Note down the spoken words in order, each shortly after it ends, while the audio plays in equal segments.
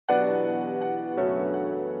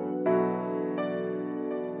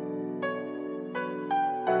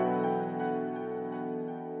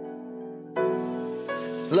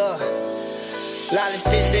Look, lot of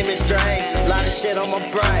shit seeming strange, lot of shit on my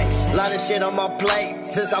brain, lot of shit on my plate.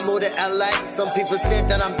 Since I moved to LA, some people said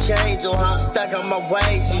that I'm changed or how I'm stuck on my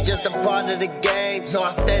ways. She's just a part of the game, so I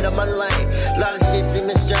stayed on my lane. Lot of shit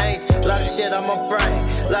seeming strange, lot of shit on my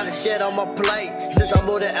brain, lot of shit on my plate. Since I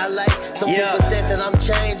moved to LA, some people said that I'm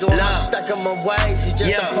changed or I'm stuck on my ways. She's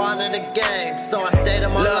just a part of the game, so I stayed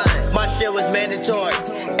on my lane. My shit was mandatory.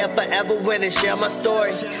 If I ever win and share my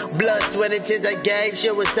story, blood, sweat, and tears I gave,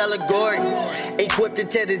 shit was allegory. Equipped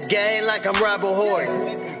into this game like I'm Robert Horry.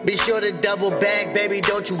 Be sure to double back, baby,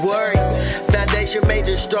 don't you worry. Foundation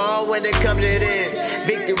major strong when it come to this.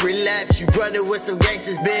 Victory laps, you running with some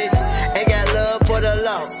gangsters, bitch. Ain't got love for the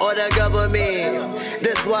law or the government.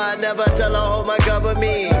 That's why I never tell a hoe my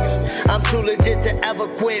government. I'm too legit to ever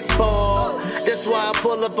quit, boy. That's why I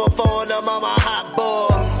pull up a phone, I'm on my hot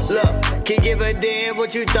boy. Look, can't give a damn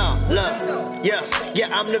what you thought, look. Yeah,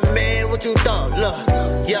 I'm the man, what you thought,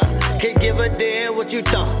 look. Yeah, can't give a damn what you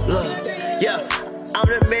thought, look. Yeah, I'm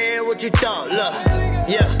the man, what you thought, look.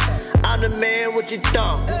 Yeah, I'm the man, what you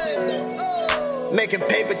thought. Making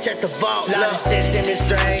paper, check the vault. Lot of shit seeming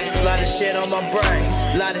strange, lot of shit on my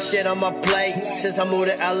brain, lot of shit on my plate. Since I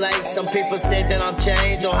moved to LA, some people said that I'm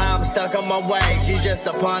changed or how I'm stuck on my ways. She's just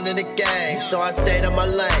a pawn in the game, so I stayed on my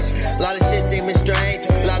lane. Lot of shit seeming strange,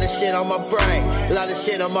 lot of shit on my brain, lot of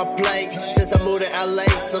shit on my plate. Since I moved to LA,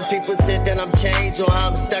 some people said that I'm changed or how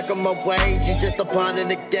I'm stuck on my ways. She's just a pawn in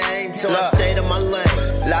the game, so I stayed on my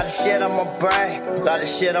lane. Lot of shit on my brain, lot of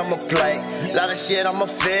shit on my plate, lot of shit on my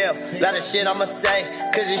feel, lot of shit on my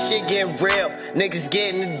cause this shit getting real. Niggas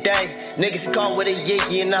getting the day. Niggas caught with a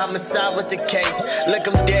yiggy and homicide was the case. Look,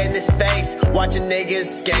 I'm dead in his face. Watch a nigga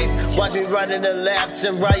escape. Watch me running the laps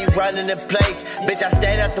and while you running in place. Bitch, I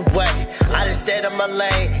stayed out the way. I done stayed on my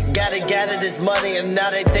lane. Gotta gather this money and now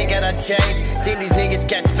they think that I changed. Seen these niggas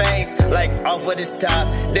catch fame like off of this top.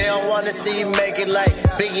 They don't wanna see you make it like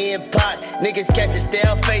Biggie and Pot. Niggas catch a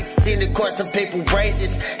stale face. Seen the court some people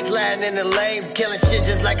racist. Sliding in the lane, killing shit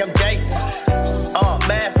just like I'm Jason.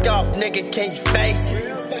 Mask off, nigga, can you face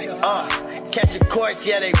it? Catching courts,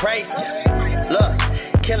 yeah, they racist.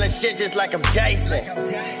 Look, killing shit just like I'm Jason.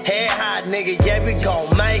 Head high, nigga, yeah, we gon'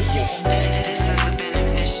 make it.